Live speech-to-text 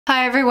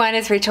Hi everyone,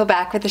 it's Rachel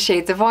back with the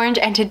Shades of Orange,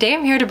 and today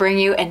I'm here to bring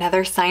you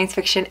another science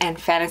fiction and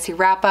fantasy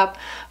wrap-up.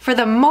 For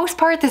the most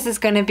part, this is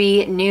going to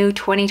be new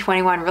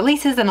 2021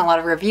 releases and a lot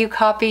of review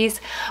copies,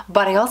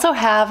 but I also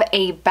have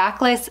a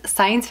backlist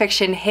science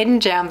fiction hidden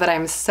gem that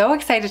I'm so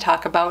excited to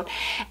talk about,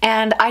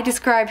 and I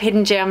describe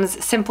hidden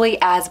gems simply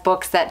as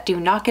books that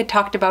do not get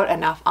talked about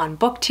enough on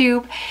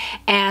Booktube,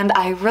 and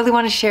I really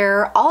want to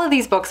share all of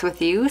these books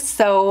with you,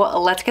 so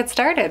let's get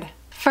started.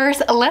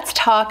 First, let's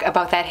talk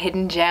about that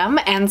hidden gem.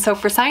 And so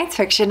for science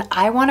fiction,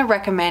 I want to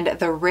recommend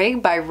The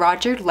Rig by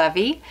Roger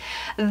Levy.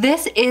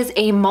 This is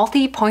a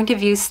multi-point of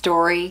view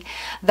story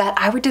that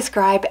I would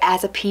describe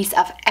as a piece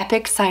of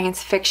epic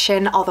science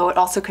fiction, although it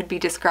also could be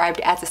described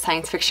as a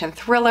science fiction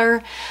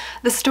thriller.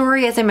 The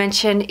story, as I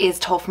mentioned, is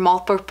told from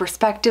multiple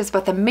perspectives,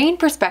 but the main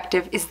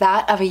perspective is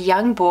that of a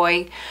young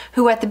boy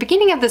who at the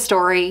beginning of the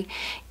story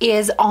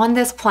is on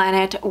this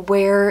planet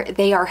where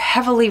they are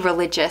heavily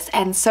religious,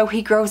 and so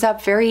he grows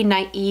up very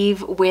naive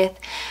with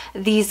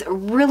these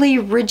really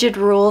rigid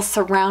rules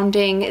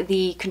surrounding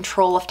the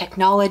control of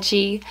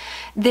technology.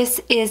 This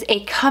is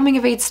a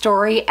coming-of-age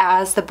story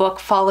as the book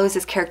follows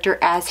his character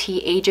as he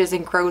ages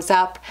and grows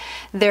up.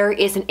 There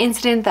is an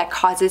incident that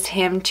causes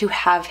him to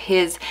have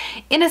his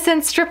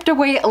innocence stripped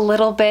away a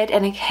little bit,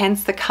 and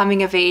hence the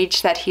coming of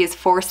age that he is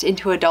forced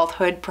into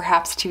adulthood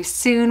perhaps too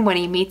soon when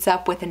he meets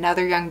up with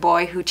another young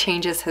boy who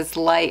changes his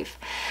life.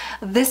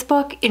 This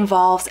book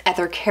involves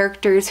other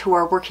characters who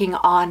are working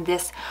on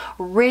this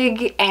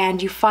rig,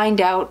 and you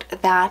find out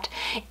that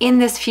in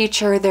this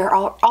future there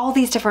are all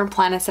these different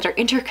planets that are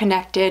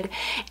interconnected,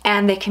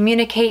 and they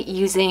communicate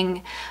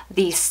using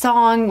the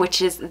song,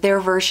 which is their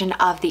version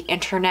of the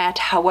internet.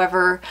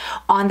 However,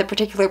 on the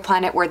particular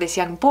planet where this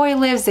young boy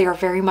lives, they are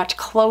very much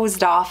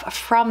closed off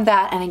from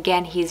that, and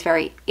again, he's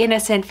very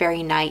innocent,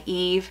 very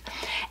naive,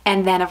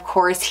 and then of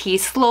course he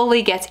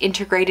slowly gets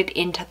integrated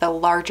into the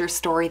larger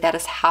story that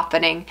is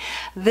happening.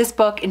 This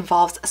book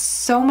involves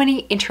so many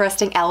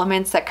interesting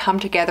elements that come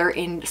together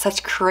in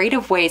such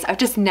creative ways. I've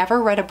just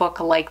never read a book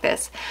like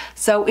this.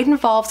 So it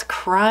involves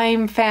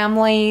crime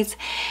families,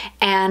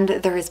 and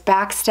there is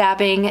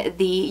backstabbing.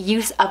 The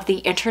use of the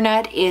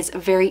internet is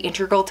very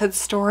integral to the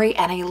story,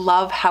 and I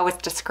love how it's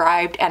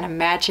described and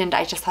imagined.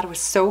 I just thought it was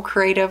so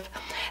creative.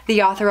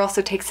 The author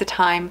also takes the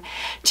time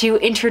to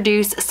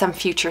introduce some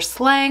future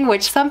slang,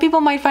 which some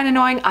people might find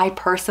annoying. I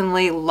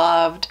personally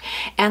loved.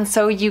 And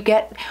so you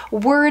get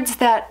words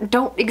that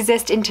don't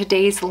exist in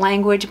today's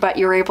language, but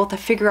you're able to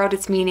figure out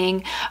its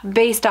meaning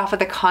based off of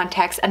the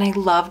context, and I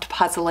loved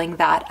puzzling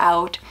that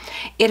out.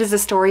 It is a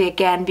story,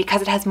 again,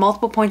 because it has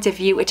multiple points of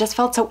view, it just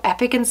felt so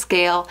epic in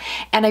scale,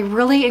 and I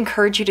really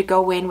encourage you to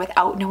go in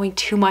without knowing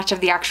too much of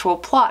the actual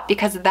plot,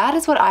 because that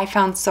is what I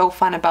found so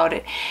fun about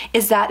it,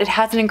 is that it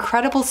has an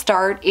incredible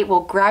start. It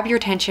will grab your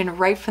attention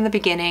right from the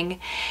beginning,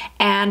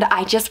 and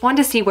I just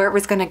wanted to see where it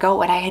was going to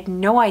go, and I had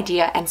no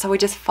idea, and so I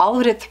just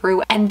followed it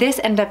through, and this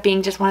ended up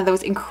being just one of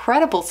those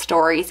incredible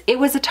stories. It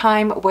was a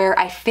time where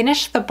I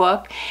finished the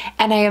book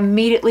and I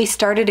immediately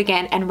started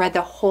again and read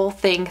the whole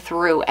thing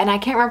through, and I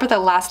can't remember the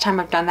last time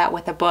I've done that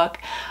with a book,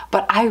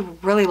 but I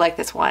really like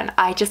this one.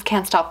 I just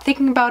can't stop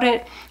thinking about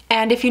it.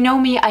 And if you know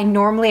me, I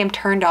normally am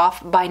turned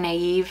off by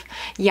naive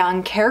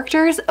young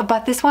characters,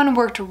 but this one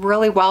worked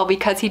really well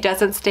because he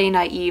doesn't stay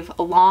naive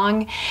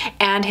long,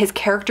 and his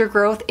character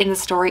growth in the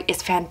story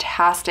is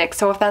fantastic.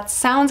 So if that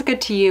sounds good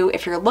to you,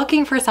 if you're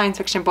looking for a science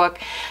fiction book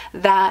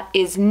that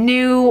is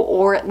new,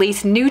 or at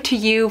least new to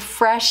you,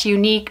 fresh,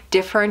 unique,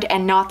 different,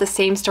 and not the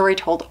same story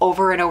told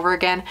over and over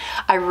again,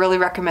 I really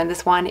recommend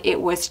this one.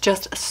 It was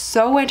just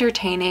so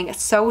entertaining,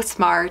 so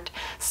smart,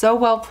 so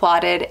well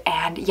plotted,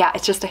 and yeah,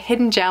 it's just a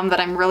hidden gem that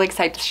I'm really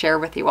excited to share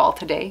with you all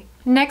today.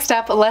 Next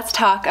up, let's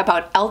talk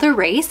about Elder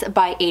Race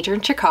by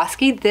Adrian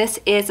Tchaikovsky. This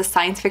is a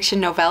science fiction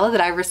novella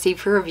that I received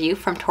for review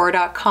from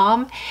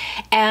Tor.com,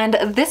 and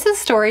this is a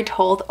story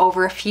told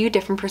over a few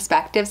different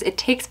perspectives. It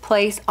takes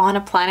place on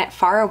a planet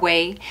far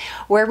away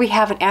where we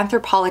have an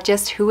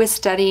anthropologist who is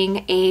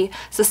studying a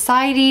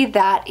society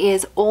that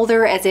is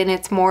older, as in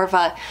it's more of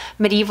a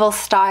medieval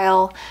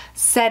style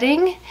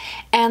setting,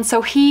 and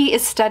so he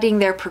is studying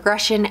their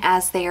progression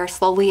as they are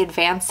slowly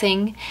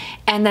advancing.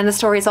 And then the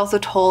story is also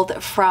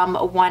told from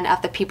one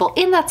of the people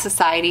in that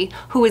society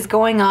who is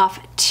going off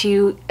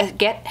to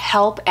get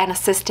help and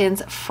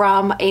assistance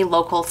from a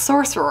local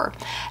sorcerer.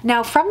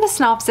 Now, from the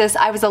synopsis,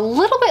 I was a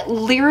little bit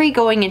leery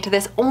going into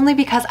this only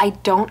because I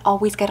don't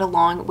always get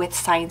along with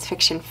science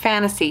fiction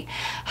fantasy.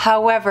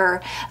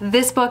 However,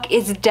 this book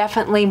is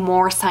definitely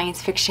more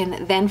science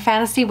fiction than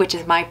fantasy, which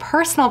is my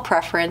personal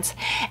preference,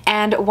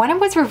 and when it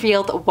was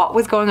revealed what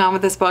was going on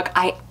with this book,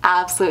 I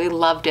absolutely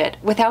loved it.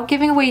 Without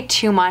giving away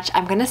too much,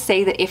 I'm going to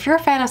say that if you're a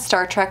fan of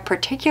Star Trek,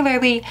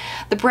 particularly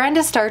the brand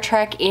of Star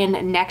Trek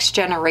in Next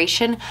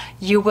Generation,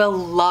 you will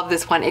love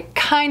this one. It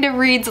kind of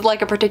reads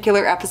like a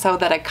particular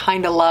episode that I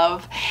kind of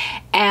love,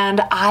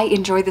 and I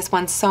enjoyed this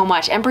one so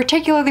much. And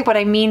particularly what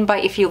I mean by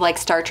if you like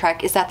Star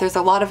Trek is that there's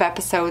a lot of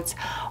episodes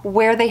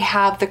where they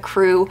have the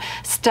crew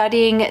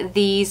studying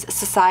these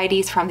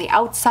societies from the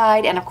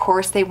outside, and of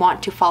course they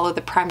want to follow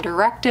the Prime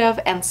Directive,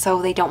 and and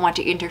so they don't want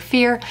to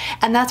interfere.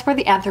 And that's where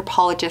the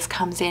anthropologist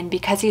comes in,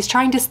 because he's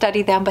trying to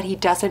study them, but he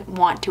doesn't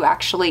want to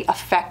actually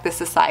affect the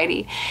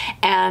society.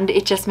 And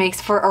it just makes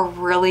for a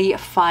really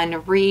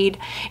fun read.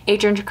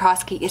 Adrian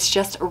Tchaikovsky is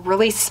just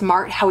really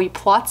smart how he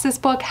plots this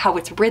book, how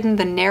it's written,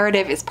 the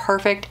narrative is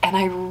perfect, and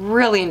I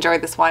really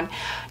enjoyed this one.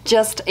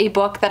 Just a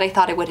book that I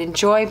thought I would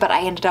enjoy, but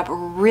I ended up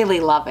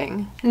really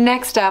loving.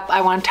 Next up,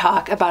 I want to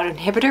talk about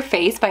Inhibitor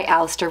Phase by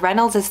Alastair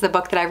Reynolds. This is the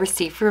book that I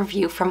received for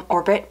review from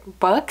Orbit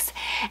Books,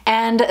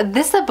 and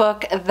this is a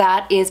book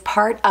that is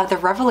part of the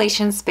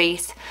Revelation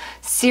Space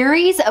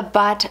series,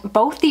 but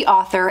both the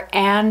author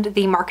and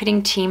the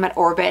marketing team at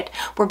Orbit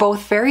were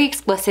both very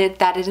explicit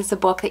that it is a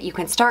book that you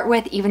can start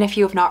with even if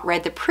you have not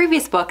read the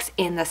previous books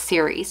in the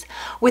series.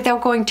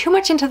 Without going too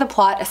much into the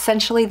plot,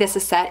 essentially this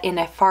is set in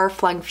a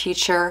far-flung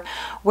future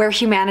where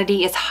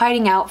humanity is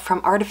hiding out from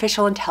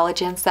artificial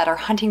intelligence that are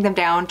hunting them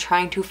down,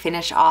 trying to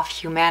finish off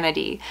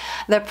humanity.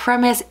 The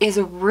premise is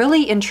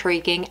really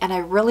intriguing, and I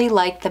really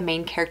liked the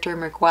main character,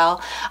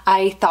 Miguel.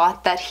 I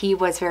thought that he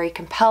was very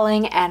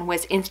compelling and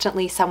was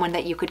instantly someone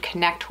that you could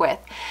connect with.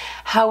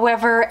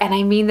 However, and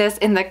I mean this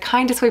in the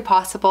kindest way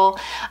possible,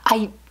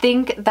 I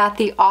think that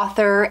the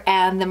author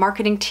and the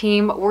marketing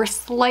team were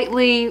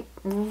slightly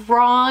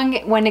wrong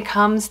when it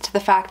comes to the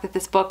fact that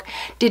this book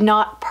did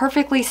not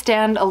perfectly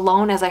stand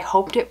alone as I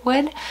hoped it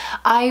would.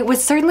 I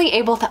was certainly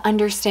able to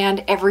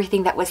understand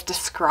everything that was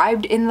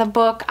described in the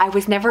book. I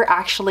was never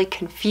actually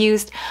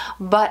confused,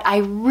 but I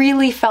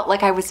really felt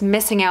like I was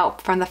missing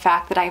out from the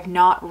fact that I have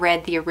not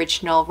read the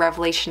original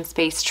Revelation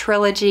Space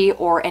trilogy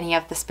or any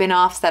of the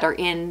spin-offs that are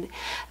in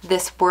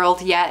this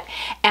world yet.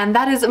 And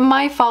that is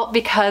my fault,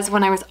 because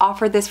when I was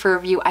offered this for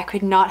review, I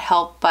could not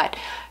help but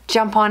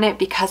jump on it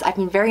because I've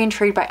been very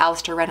intrigued by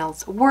Alastair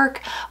Reynolds'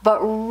 work, but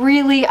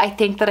really I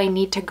think that I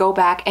need to go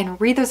back and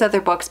read those other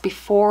books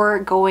before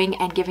going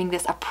and giving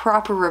this a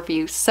proper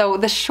review. So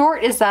the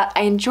short is that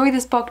I enjoyed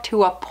this book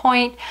to a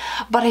point,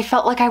 but I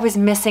felt like I was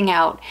missing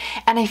out,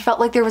 and I felt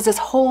like there was this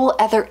whole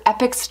other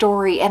epic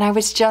story and I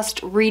was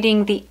just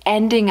reading the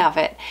ending of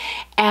it,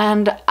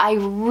 and I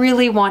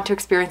really want to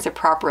experience it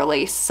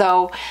properly.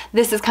 So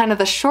this is kind of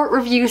the short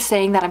review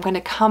saying that I'm going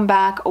to come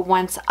back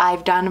once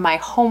I've done my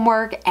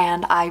homework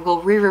and I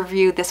will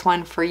re-review this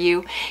one for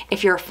you.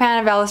 If you're a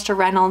fan of Alastair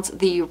Reynolds,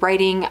 the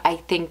writing I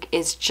think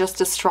is just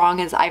as strong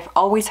as I've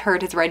always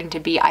heard his writing to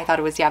be. I thought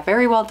it was, yeah,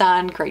 very well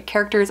done, great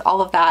characters, all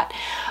of that.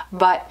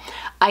 But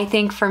I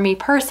think for me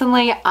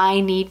personally, I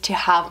need to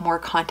have more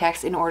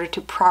context in order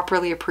to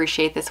properly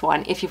appreciate this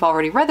one. If you've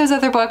already read those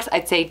other books,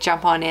 I'd say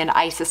jump on in.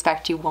 I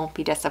suspect you won't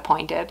be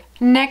disappointed.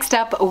 Next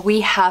up,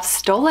 we have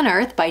Stolen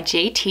Earth by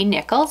J.T.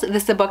 Nichols.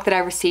 This is a book that I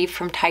received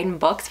from Titan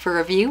Books for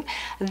review.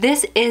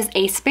 This is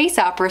a space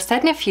opera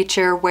set in a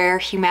future where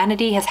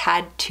humanity has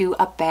had to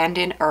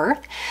abandon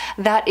Earth.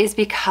 That is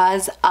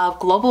because of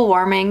global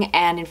warming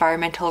and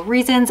environmental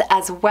reasons,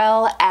 as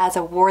well as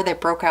a war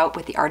that broke out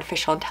with the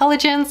artificial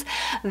intelligence.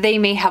 They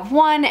may have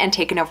won and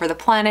taken over the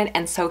planet,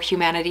 and so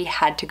humanity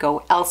had to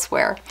go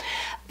elsewhere.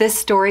 This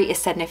story is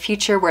set in a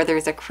future where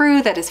there's a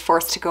crew that is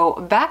forced to go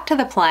back to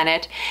the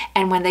planet,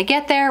 and when they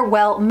get there,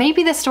 well,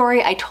 maybe the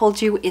story I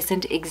told you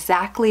isn't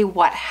exactly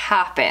what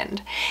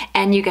happened,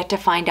 and you get to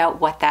find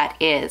out what that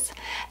is.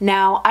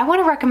 Now, I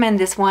want to recommend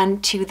this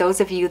one to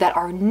those of you that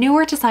are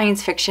newer to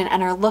science fiction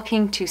and are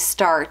looking to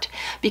start,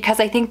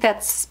 because I think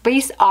that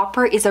space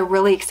opera is a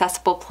really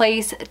accessible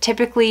place.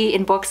 Typically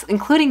in books,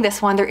 including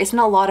this one, there isn't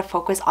a lot of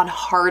focus on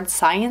hard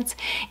science.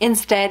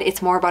 Instead,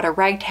 it's more about a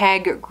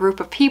ragtag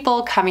group of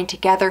people coming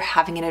together,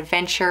 having an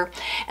adventure,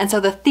 and so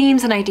the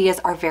themes and ideas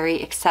are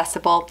very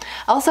accessible.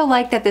 I also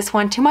like that this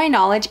one, to my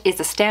knowledge, is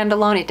a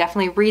standalone. It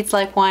definitely reads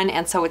like one,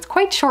 and so it's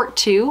quite short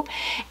too,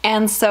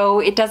 and so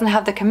it doesn't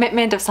have the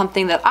commitment of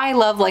something that I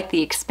love like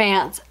The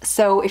Expanse.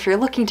 So if you're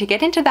looking to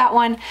get into that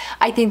one,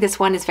 I think this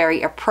one is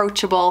very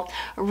approachable.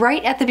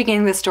 Right at the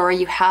beginning of the story,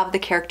 you have the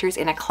characters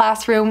in a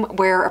classroom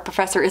where a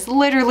professor is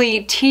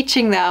literally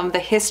teaching them the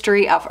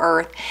history of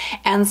Earth,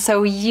 and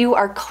so you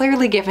are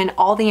clearly given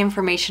all the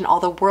information, all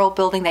the world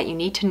building that you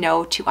need to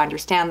know to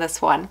understand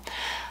this one.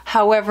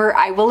 However,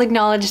 I will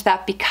acknowledge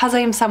that because I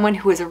am someone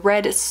who has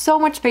read so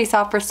much space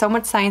opera, so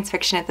much science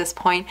fiction at this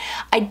point,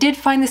 I did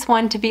find this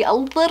one to be a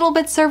little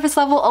bit surface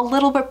level, a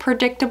little bit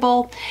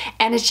predictable,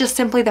 and it's just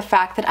simply the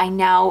fact that I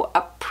now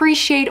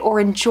appreciate or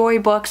enjoy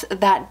books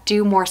that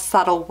do more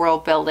subtle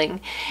world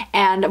building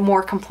and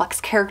more complex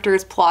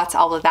characters, plots,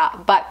 all of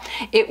that. But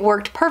it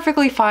worked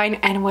perfectly fine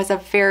and was a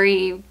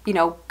very,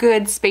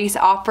 good space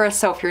opera.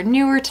 So if you're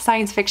newer to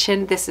science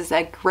fiction, this is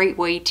a great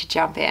way to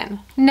jump in.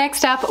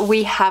 Next up,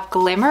 we have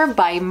Glimmer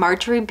by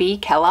Marjorie B.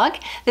 Kellogg.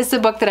 This is a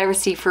book that I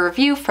received for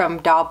review from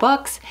DAW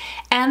Books,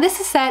 and this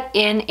is set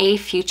in a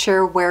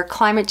future where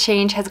climate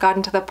change has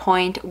gotten to the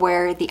point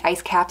where the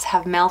ice caps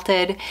have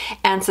melted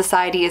and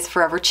society is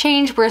forever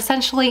changed. We're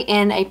essentially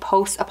in a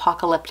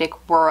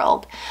post-apocalyptic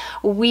world.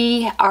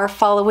 We are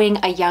following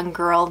a young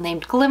girl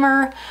named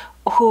Glimmer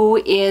who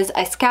is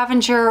a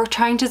scavenger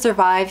trying to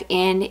survive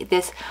in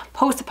this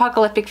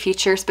post-apocalyptic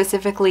future,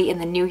 specifically in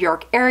the New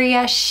York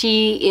area.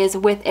 She is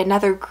with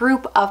another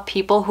group of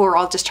people who are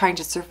all just trying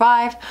to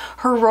survive.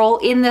 Her role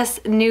in this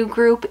new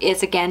group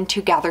is again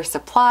to gather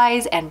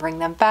supplies and bring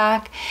them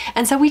back.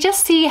 And so we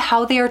just see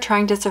how they are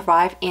trying to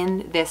survive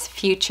in this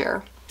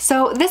future.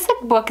 So this is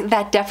a book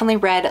that definitely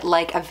read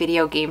like a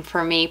video game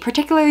for me,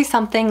 particularly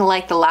something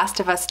like The Last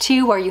of Us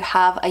 2, where you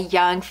have a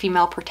young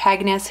female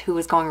protagonist who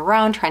is going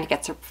around trying to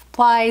get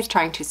supplies,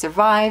 trying to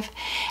survive.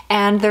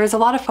 And there's a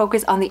lot of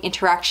focus on the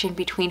interaction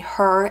between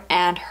her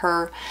and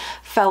her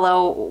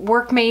fellow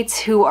workmates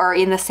who are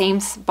in the same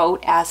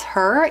boat as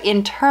her.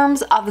 In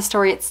terms of the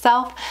story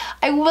itself,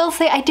 I will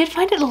say I did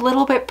find it a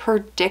little bit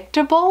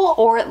predictable,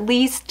 or at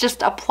least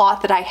just a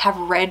plot that I have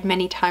read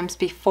many times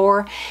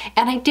before,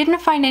 and I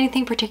didn't find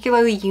anything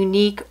particularly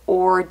unique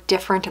or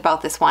different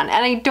about this one.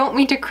 And I don't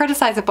mean to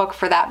criticize a book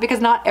for that, because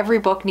not every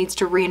book needs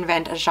to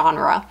reinvent a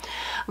genre.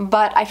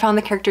 But I found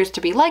the characters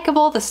to be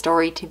likable, the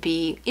story to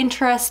be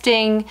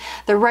interesting,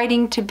 the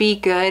writing to be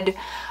good,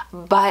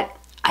 but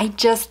I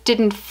just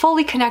didn't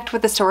fully connect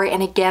with the story.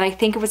 And again, I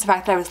think it was the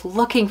fact that I was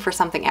looking for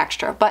something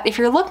extra. But if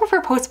you're looking for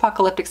a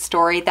post-apocalyptic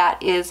story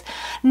that is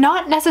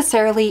not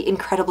necessarily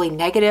incredibly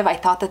negative, I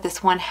thought that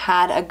this one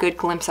had a good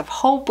glimpse of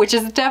hope, which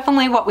is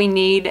definitely what we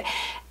need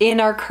in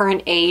our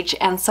current age.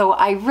 And so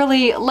I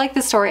really like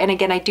the story. And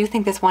again, I do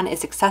think this one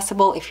is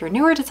accessible if you're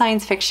newer to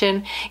science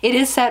fiction. It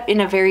is set in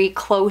a very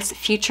close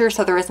future,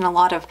 so there isn't a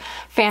lot of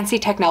fancy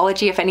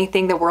technology. If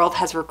anything, the world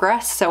has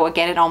regressed. So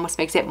again, it almost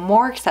makes it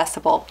more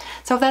accessible.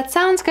 So if that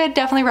sounds good,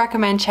 definitely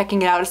recommend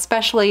checking it out,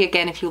 especially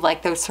again, if you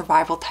like those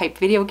survival type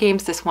video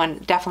games. This one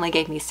definitely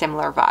gave me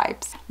similar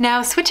vibes.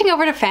 Now, switching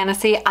over to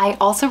fantasy, I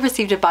also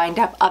received a bind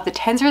up of the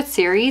Tensorate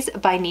series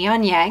by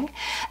Neon Yang.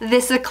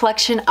 This is a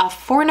collection of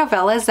 4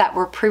 novellas that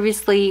were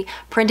previously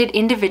printed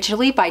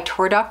individually by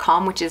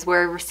Tor.com, which is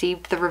where I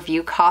received the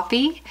review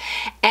copy.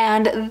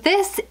 And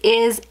this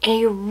is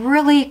a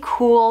really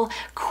cool,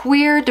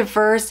 queer,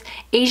 diverse,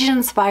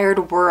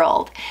 Asian-inspired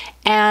world.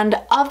 And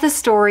of the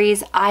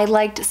stories, I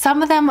liked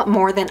some of them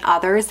more than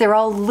others. They're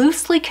all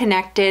loosely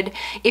connected.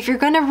 If you're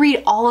going to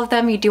read all of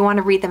them, you do want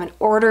to read them in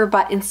order,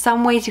 but in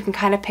some ways you can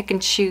kind of pick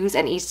and choose,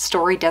 and each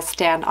story does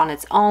stand on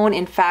its own.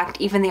 In fact,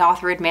 even the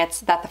author admits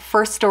that the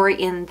first story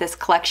in this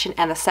collection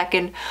and the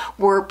second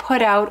were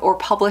put out or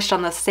published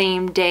on the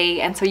same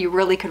day, and so you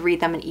really could read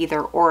them in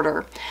either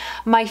order.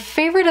 My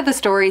favorite of the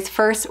stories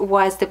first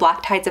was The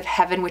Black Tides of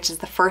Heaven, which is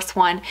the first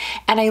one,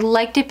 and I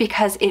liked it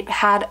because it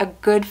had a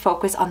good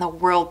focus on the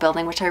world building,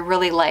 which I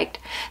really liked.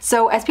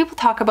 So as people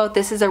talk about,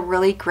 this is a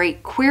really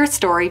great queer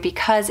story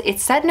because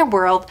it's set in a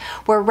world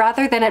where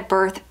rather than at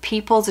birth,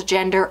 people's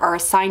gender are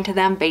assigned to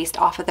them based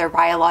off of their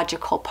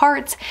biological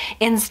parts.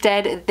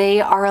 Instead, they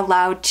are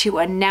allowed to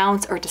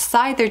announce or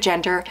decide their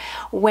gender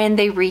when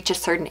they reach a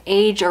certain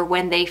age, or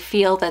when they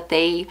feel that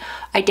they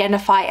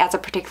identify as a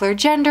particular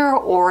gender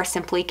or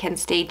simply can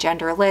stay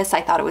genderless.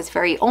 I thought it was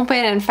very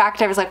open. In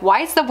fact, I was like,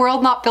 why is the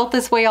world not built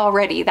this way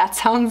already? That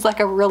sounds like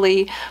a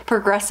really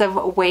progressive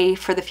way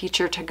for the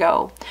future to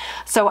go.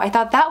 So I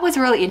thought that was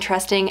really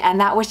interesting, and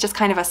that was just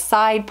kind of a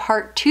side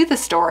part to the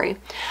story.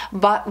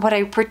 But what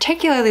I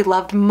particularly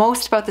loved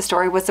most about the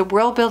story was the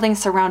world building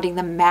surrounding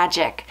the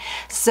magic.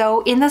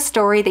 So in the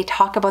story, they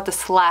talk about the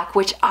Slack,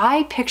 which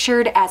I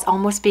pictured as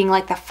almost being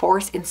like the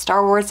Force in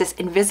Star Wars, this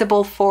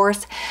invisible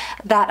force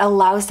that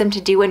allows them to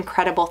do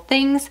incredible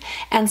things.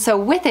 And so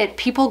with it,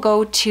 people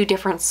go to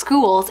different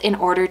schools in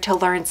order to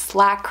learn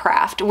Slack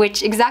craft,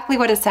 which exactly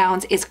what it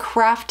sounds is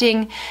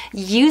crafting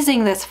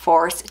using this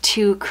force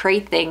to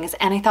create things.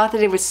 And I thought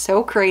that it was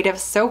so creative,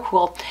 so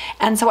cool.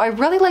 And so I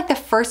really liked the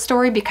first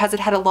story because it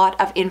had a lot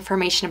of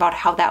information about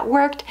how that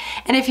worked.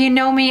 And if you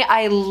know me,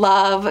 I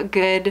love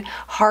good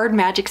hard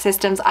magic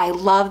systems. I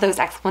love those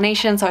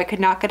explanations, so I could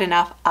not get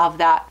enough of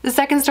that. The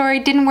second story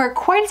didn't work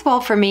quite as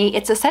well for me.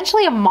 It's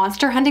essentially a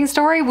monster hunting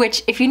story,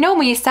 which if you know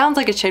me, sounds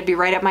like it should be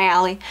right up my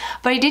alley,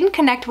 but I didn't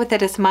connect with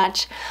it as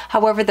much.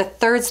 However, the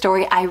third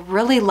story I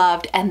really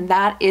loved, and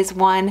that is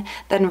one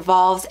that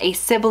involves a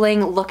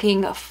sibling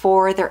looking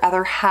for their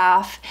other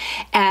half,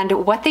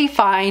 and what they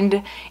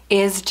find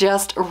is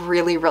just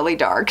really, really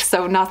dark.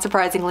 So not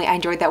surprisingly, I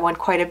enjoyed that one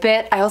quite a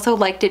bit. I also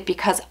liked it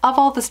because of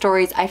all the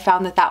stories, I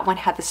found that that one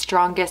had the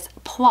strongest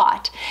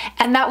plot.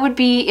 And that would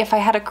be, if I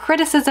had a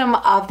criticism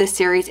of the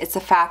series, it's the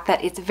fact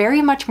that it's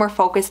very much more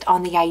focused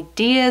on the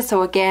ideas.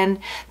 So again,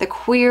 the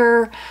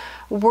queer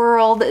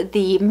world,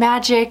 the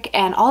magic,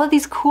 and all of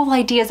these cool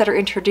ideas that are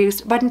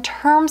introduced. But in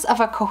terms of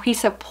a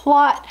cohesive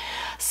plot,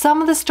 some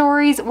of the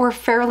stories were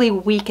fairly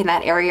weak in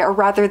that area, or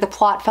rather the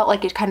plot felt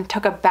like it kind of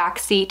took a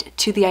backseat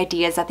to the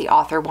ideas that the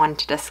author wanted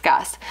to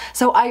discuss.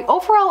 So I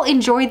overall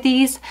enjoyed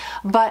these,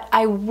 but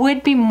I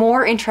would be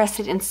more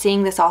interested in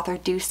seeing this author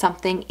do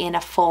something in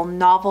a full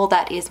novel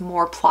that is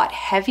more plot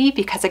heavy,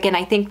 because again,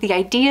 I think the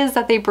ideas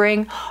that they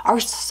bring are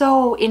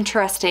so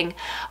interesting,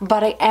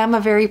 but I am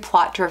a very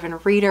plot driven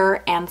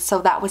reader, and so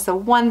so that was the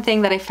one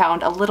thing that I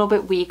found a little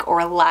bit weak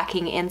or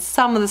lacking in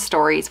some of the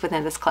stories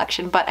within this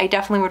collection, but I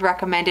definitely would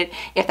recommend it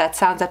if that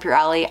sounds up your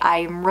alley.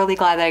 I'm really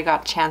glad that I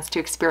got a chance to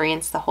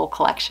experience the whole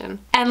collection.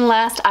 And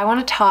last, I want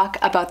to talk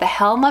about The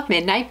Helm of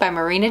Midnight by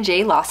Marina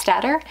J.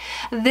 Lostetter.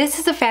 This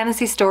is a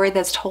fantasy story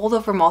that's told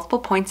over multiple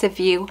points of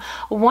view,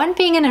 one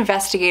being an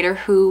investigator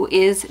who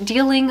is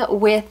dealing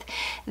with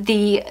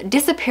the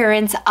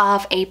disappearance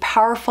of a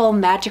powerful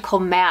magical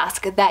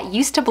mask that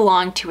used to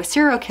belong to a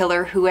serial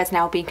killer who has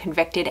now been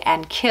convicted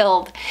and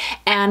killed.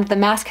 And the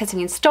mask has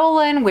been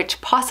stolen,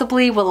 which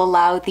possibly will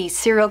allow the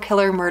serial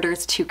killer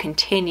murders to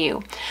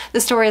continue.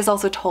 The story is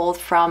also told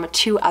from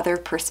two other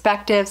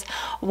perspectives,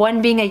 one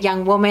being a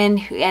young woman,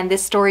 and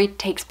this story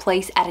takes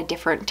place at a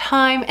different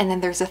time, and then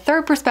there's a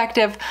third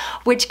perspective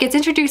which gets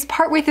introduced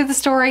partway through the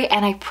story,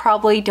 and I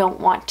probably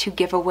don't want to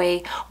give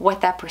away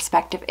what that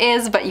perspective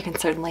is, but you can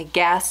certainly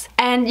guess.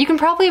 And you can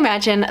probably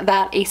imagine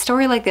that a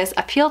story like this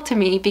appealed to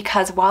me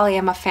because while I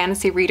am a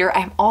fantasy reader,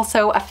 I'm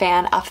also a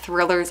fan of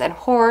thrillers and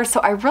horror, so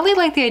I really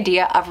like the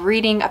idea of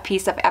reading a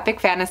piece of epic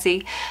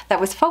fantasy that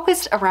was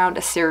focused around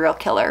a serial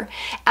killer.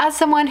 As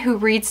someone who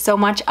reads so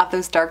much of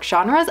those dark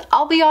genres,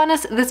 I'll be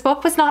honest, this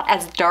book was not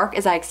as dark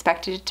as I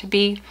expected it to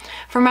be.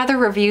 From other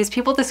reviews,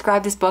 people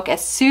describe this book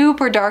as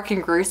super dark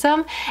and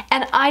gruesome,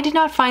 and I did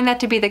not find that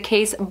to be the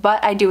case,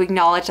 but I do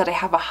acknowledge that I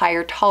have a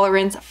higher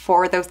tolerance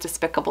for those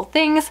despicable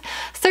things.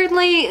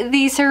 Certainly,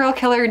 the serial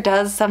killer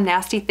does some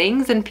nasty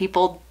things and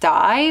people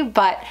die,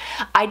 but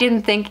I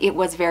didn't think it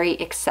was very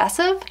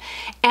excessive.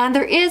 And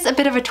there is a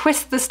bit of a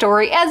twist to the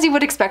story, as you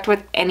would expect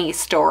with any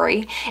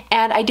story,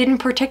 and I didn't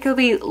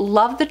particularly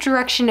love the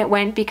direction it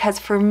went because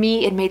for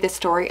me it made the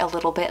story a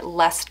little bit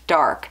less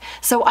dark.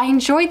 So I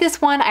enjoyed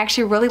this one. I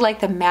actually really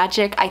liked the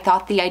magic. I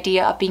thought the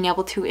idea of being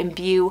able to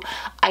imbue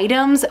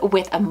items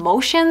with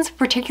emotions,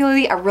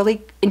 particularly a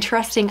really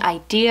interesting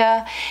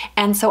idea,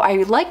 and so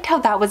I liked how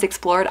that was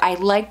explored. I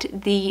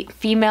liked the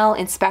female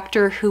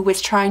inspector who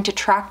was trying to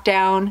track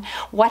down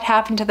what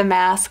happened to the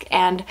mask,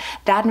 and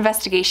that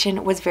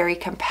investigation was very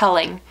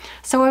compelling.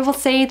 So I will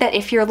say that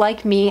if you're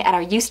like me and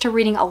are used to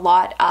reading a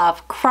lot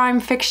of crime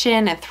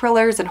fiction and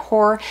thrillers and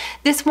horror,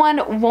 this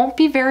one won't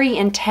be very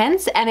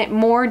intense and it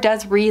more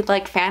does read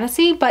like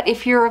fantasy, but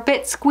if you're a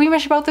bit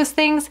squeamish about those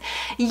things,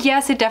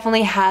 yes, it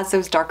definitely has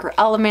those darker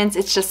elements.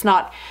 It's just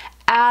not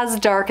as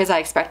dark as I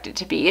expected it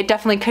to be. It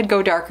definitely could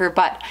go darker,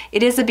 but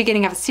it is the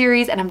beginning of a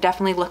series and I'm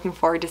definitely looking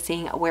forward to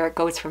seeing where it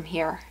goes from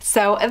here.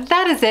 So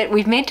that is it.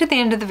 We've made it to the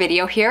end of the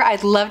video here.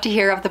 I'd love to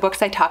hear of the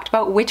books I talked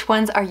about. Which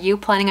ones are you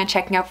planning on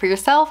checking out for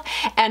yourself?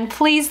 And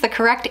please, the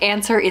correct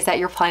answer is that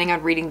you're planning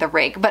on reading The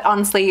Rig. But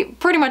honestly,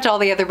 pretty much all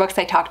the other books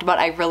I talked about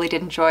I really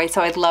did enjoy,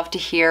 so I'd love to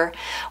hear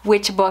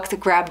which books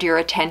grabbed your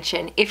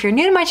attention. If you're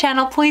new to my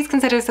channel, please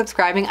consider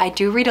subscribing. I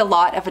do read a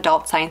lot of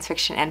adult science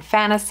fiction and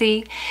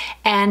fantasy,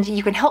 and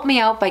you can help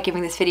me out by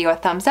giving this video a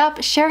thumbs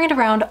up, sharing it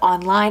around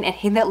online, and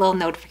hitting that little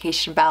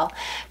notification bell.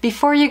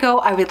 Before you go,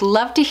 I would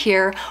love to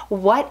hear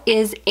what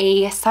is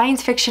a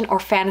science fiction or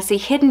fantasy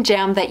hidden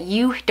gem that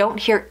you don't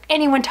hear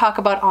anyone talk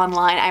about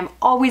online. I'm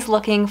always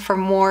looking for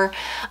more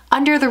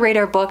under the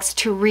radar books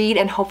to read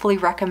and hopefully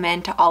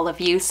recommend to all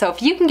of you. So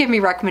if you can give me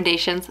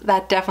recommendations,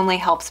 that definitely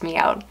helps me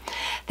out.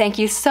 Thank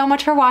you so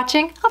much for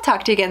watching. I'll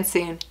talk to you again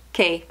soon.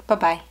 Okay,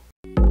 bye-bye.